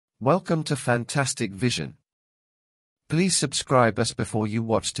Welcome to Fantastic Vision. Please subscribe us before you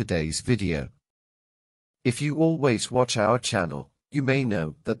watch today's video. If you always watch our channel, you may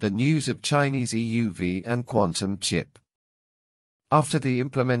know that the news of Chinese EUV and quantum chip. After the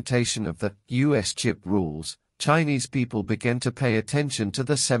implementation of the US chip rules, Chinese people began to pay attention to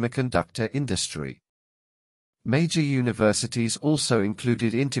the semiconductor industry. Major universities also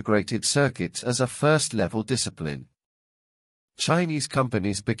included integrated circuits as a first-level discipline. Chinese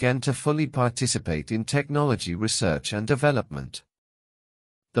companies began to fully participate in technology research and development.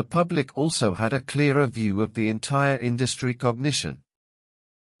 The public also had a clearer view of the entire industry cognition.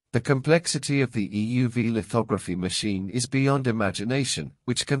 The complexity of the EUV lithography machine is beyond imagination,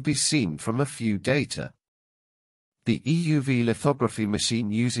 which can be seen from a few data. The EUV lithography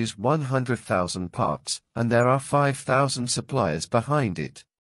machine uses 100,000 parts, and there are 5,000 suppliers behind it.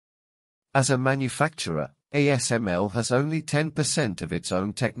 As a manufacturer, ASML has only 10% of its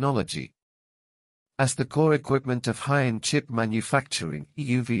own technology. As the core equipment of high-end chip manufacturing,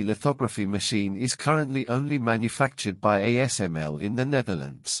 EUV lithography machine is currently only manufactured by ASML in the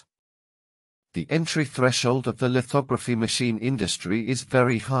Netherlands. The entry threshold of the lithography machine industry is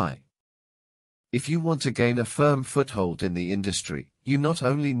very high. If you want to gain a firm foothold in the industry, you not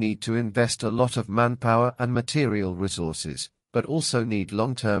only need to invest a lot of manpower and material resources, but also need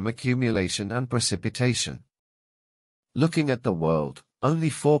long-term accumulation and precipitation. Looking at the world, only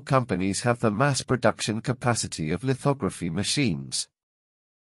 4 companies have the mass production capacity of lithography machines.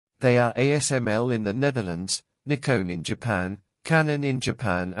 They are ASML in the Netherlands, Nikon in Japan, Canon in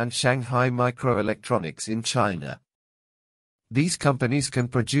Japan and Shanghai Microelectronics in China. These companies can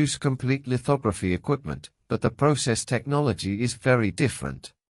produce complete lithography equipment, but the process technology is very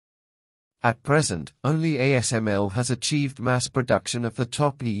different. At present, only ASML has achieved mass production of the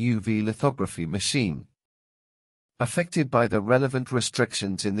top EUV lithography machine. Affected by the relevant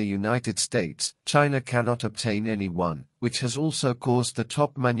restrictions in the United States, China cannot obtain any one, which has also caused the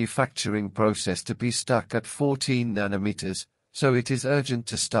top manufacturing process to be stuck at 14 nanometers, so it is urgent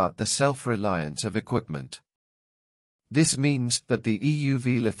to start the self-reliance of equipment. This means that the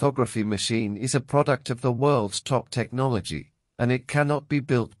EUV lithography machine is a product of the world's top technology, and it cannot be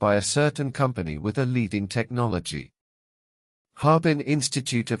built by a certain company with a leading technology. Harbin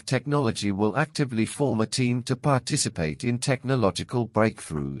Institute of Technology will actively form a team to participate in technological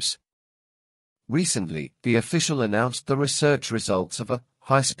breakthroughs. Recently, the official announced the research results of a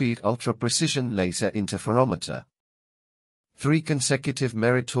high-speed ultra-precision laser interferometer. 3 consecutive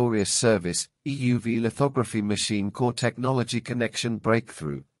meritorious service, EUV lithography machine core technology connection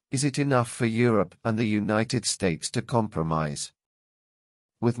breakthrough. Is it enough for Europe and the United States to compromise?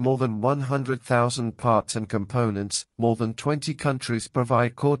 With more than 100,000 parts and components, more than 20 countries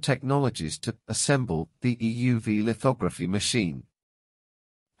provide core technologies to assemble the EUV lithography machine.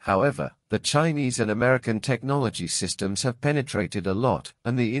 However, the Chinese and American technology systems have penetrated a lot,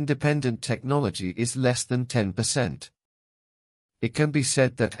 and the independent technology is less than 10%. It can be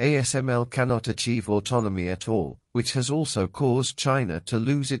said that ASML cannot achieve autonomy at all, which has also caused China to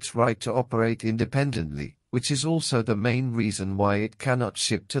lose its right to operate independently, which is also the main reason why it cannot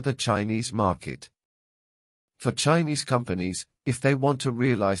ship to the Chinese market. For Chinese companies, if they want to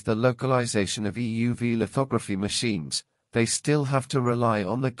realize the localization of EUV lithography machines, they still have to rely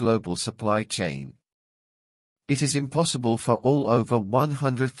on the global supply chain. It is impossible for all over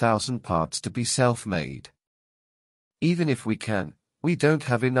 100,000 parts to be self-made. Even if we can, we don't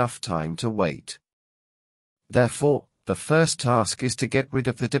have enough time to wait. Therefore, the first task is to get rid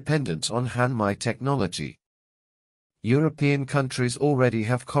of the dependence on Hanmai technology. European countries already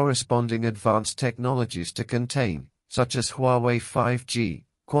have corresponding advanced technologies to contain, such as Huawei 5G,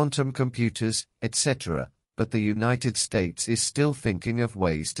 quantum computers, etc., but the United States is still thinking of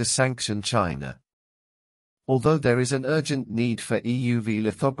ways to sanction China. Although there is an urgent need for EUV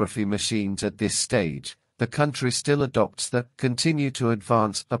lithography machines at this stage, the country still adopts the continue to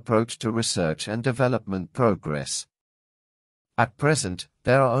advance approach to research and development progress. At present,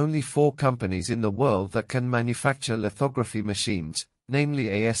 there are only 4 companies in the world that can manufacture lithography machines, namely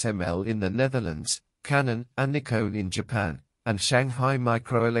ASML in the Netherlands, Canon and Nikon in Japan, and Shanghai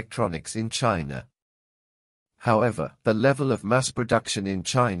Microelectronics in China. However, the level of mass production in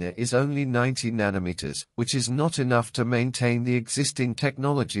China is only 90 nanometers, which is not enough to maintain the existing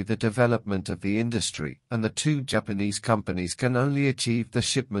technology, the development of the industry, and the 2 Japanese companies can only achieve the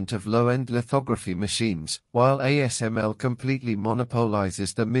shipment of low-end lithography machines, while ASML completely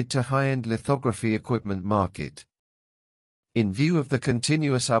monopolizes the mid to high-end lithography equipment market. In view of the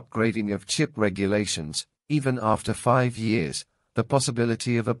continuous upgrading of chip regulations, even after 5 years, the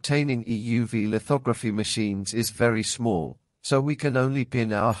possibility of obtaining EUV lithography machines is very small, so we can only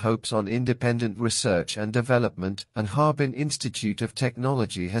pin our hopes on independent research and development, and Harbin Institute of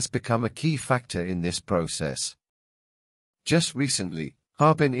Technology has become a key factor in this process. Just recently,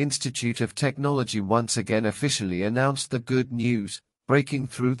 Harbin Institute of Technology once again officially announced the good news, breaking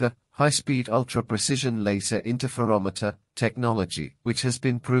through the high-speed ultra-precision laser interferometer technology, which has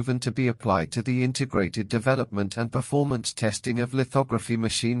been proven to be applied to the integrated development and performance testing of lithography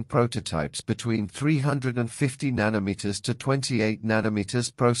machine prototypes between 350 nanometers to 28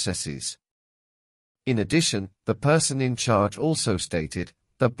 nanometers processes. In addition, the person in charge also stated,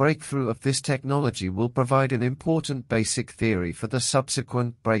 the breakthrough of this technology will provide an important basic theory for the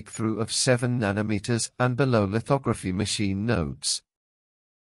subsequent breakthrough of 7 nanometers and below lithography machine nodes.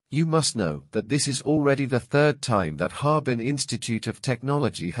 You must know that this is already the third time that Harbin Institute of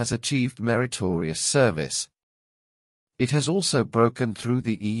Technology has achieved meritorious service. It has also broken through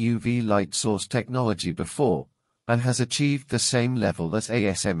the EUV light source technology before, and has achieved the same level as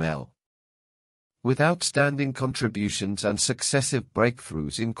ASML. With outstanding contributions and successive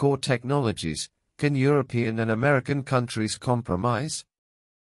breakthroughs in core technologies, can European and American countries compromise?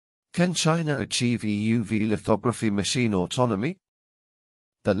 Can China achieve EUV lithography machine autonomy?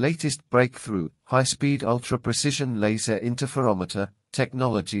 The latest breakthrough, high-speed ultra-precision laser interferometer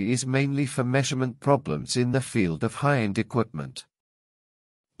technology, is mainly for measurement problems in the field of high-end equipment.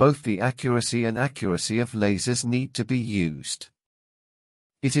 Both the accuracy and accuracy of lasers need to be used.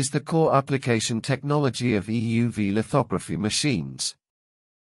 It is the core application technology of EUV lithography machines.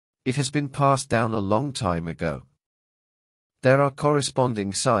 It has been passed down a long time ago. There are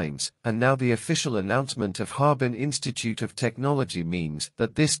corresponding signs, and now the official announcement of Harbin Institute of Technology means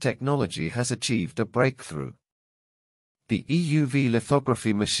that this technology has achieved a breakthrough. The EUV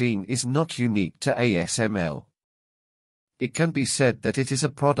lithography machine is not unique to ASML. It can be said that it is a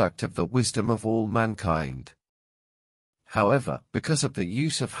product of the wisdom of all mankind. However, because of the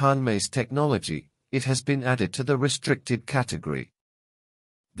use of Hanmei's technology, it has been added to the restricted category.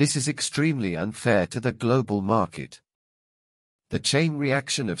 This is extremely unfair to the global market. The chain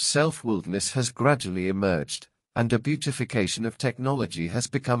reaction of self-willedness has gradually emerged, and a beautification of technology has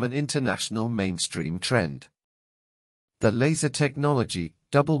become an international mainstream trend. The laser technology,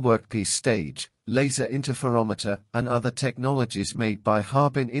 double workpiece stage, laser interferometer, and other technologies made by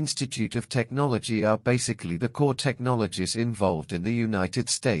Harbin Institute of Technology are basically the core technologies involved in the United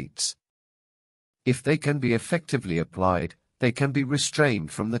States. If they can be effectively applied, they can be restrained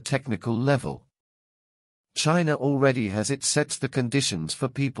from the technical level. China already has it sets the conditions for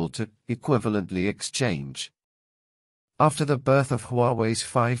people to equivalently exchange. After the birth of Huawei's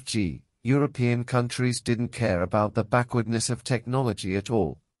 5G, European countries didn't care about the backwardness of technology at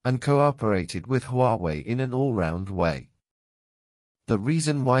all, and cooperated with Huawei in an all-round way. The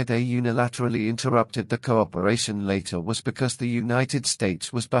reason why they unilaterally interrupted the cooperation later was because the United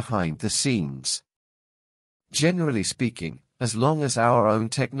States was behind the scenes. Generally speaking, as long as our own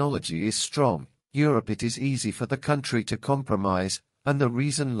technology is strong, Europe, it is easy for the country to compromise, and the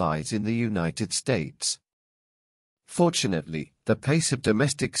reason lies in the United States. Fortunately, the pace of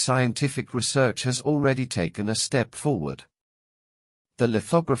domestic scientific research has already taken a step forward. The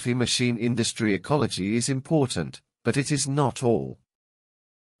lithography machine industry ecology is important, but it is not all.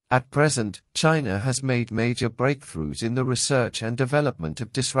 At present, China has made major breakthroughs in the research and development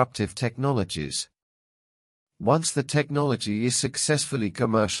of disruptive technologies. Once the technology is successfully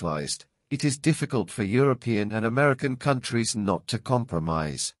commercialized, it is difficult for European and American countries not to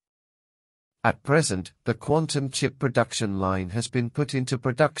compromise. At present, the quantum chip production line has been put into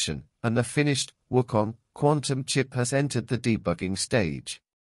production, and the finished Wukong quantum chip has entered the debugging stage.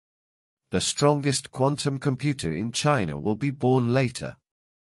 The strongest quantum computer in China will be born later.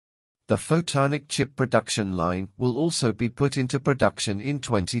 The photonic chip production line will also be put into production in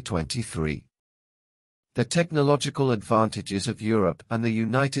 2023. The technological advantages of Europe and the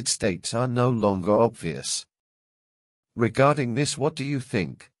United States are no longer obvious. Regarding this, what do you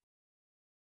think?